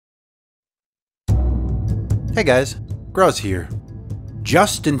Hey guys, Groz here.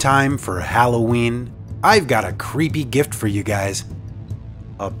 Just in time for Halloween, I've got a creepy gift for you guys.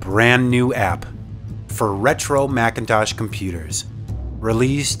 A brand new app for retro Macintosh computers,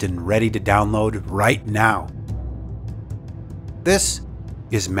 released and ready to download right now. This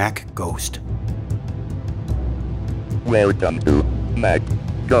is MacGhost. Welcome to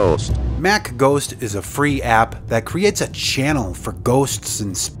MacGhost. MacGhost is a free app that creates a channel for ghosts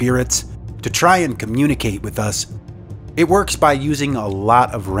and spirits to try and communicate with us. It works by using a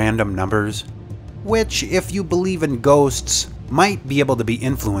lot of random numbers, which, if you believe in ghosts, might be able to be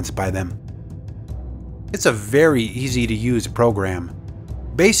influenced by them. It's a very easy to use program.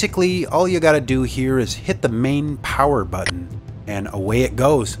 Basically, all you gotta do here is hit the main power button, and away it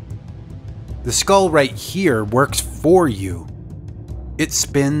goes. The skull right here works for you. It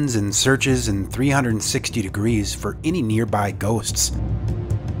spins and searches in 360 degrees for any nearby ghosts.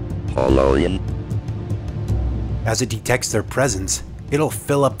 Halloween. As it detects their presence, it'll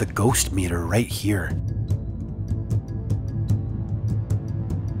fill up the ghost meter right here.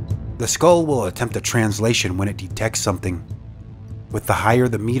 The skull will attempt a translation when it detects something. With the higher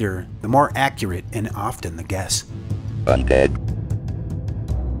the meter, the more accurate and often the guess. Undead.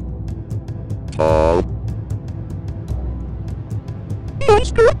 Tall.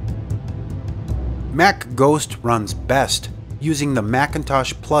 Monster. MacGhost runs best using the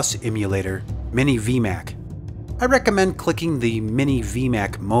Macintosh Plus emulator, Mini vMac. I recommend clicking the Mini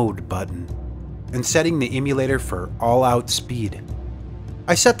vMac mode button and setting the emulator for all-out speed.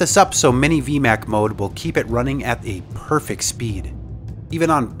 I set this up so Mini vMac mode will keep it running at a perfect speed, even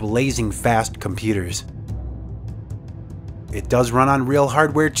on blazing fast computers. It does run on real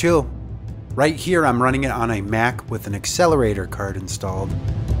hardware too. Right here I'm running it on a Mac with an accelerator card installed.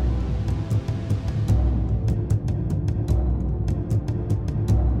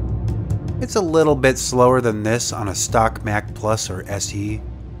 It's a little bit slower than this on a stock Mac Plus or SE,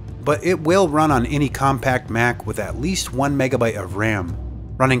 but it will run on any compact Mac with at least 1 MB of RAM,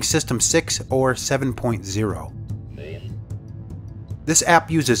 running System 6 or 7.0. This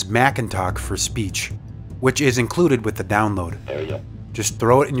app uses Macintosh for speech, which is included with the download. There you go. Just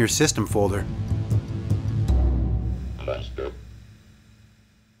throw it in your system folder. Monster.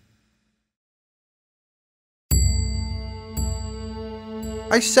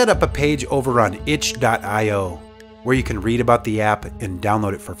 I set up a page over on itch.io where you can read about the app and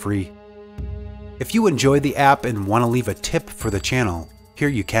download it for free. If you enjoy the app and want to leave a tip for the channel, here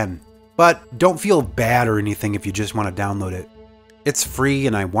you can. But don't feel bad or anything if you just want to download it. It's free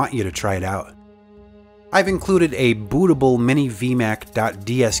and I want you to try it out. I've included a bootable mini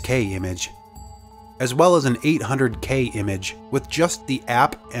vmac.dsk image, as well as an 800K image with just the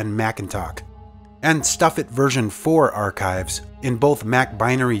app and Macintosh, and Stuffit version 4 archives in both Mac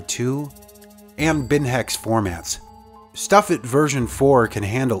Binary 2 and BinHex formats. Stuffit version 4 can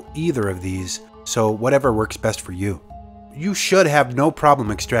handle either of these, so whatever works best for you. You should have no problem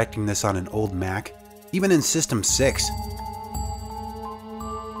extracting this on an old Mac, even in System 6.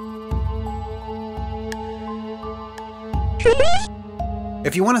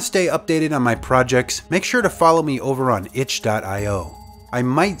 If you want to stay updated on my projects, make sure to follow me over on itch.io. I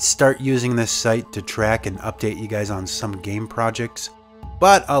might start using this site to track and update you guys on some game projects,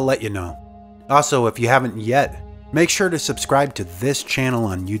 but I'll let you know. Also, if you haven't yet, make sure to subscribe to this channel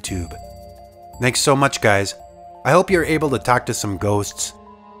on YouTube. Thanks so much, guys. I hope you're able to talk to some ghosts,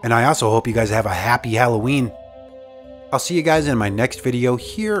 and I also hope you guys have a happy Halloween. I'll see you guys in my next video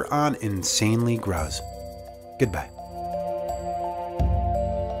here on Insanely Groz. Goodbye.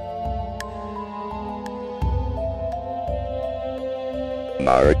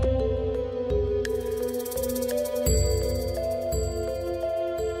 Mark.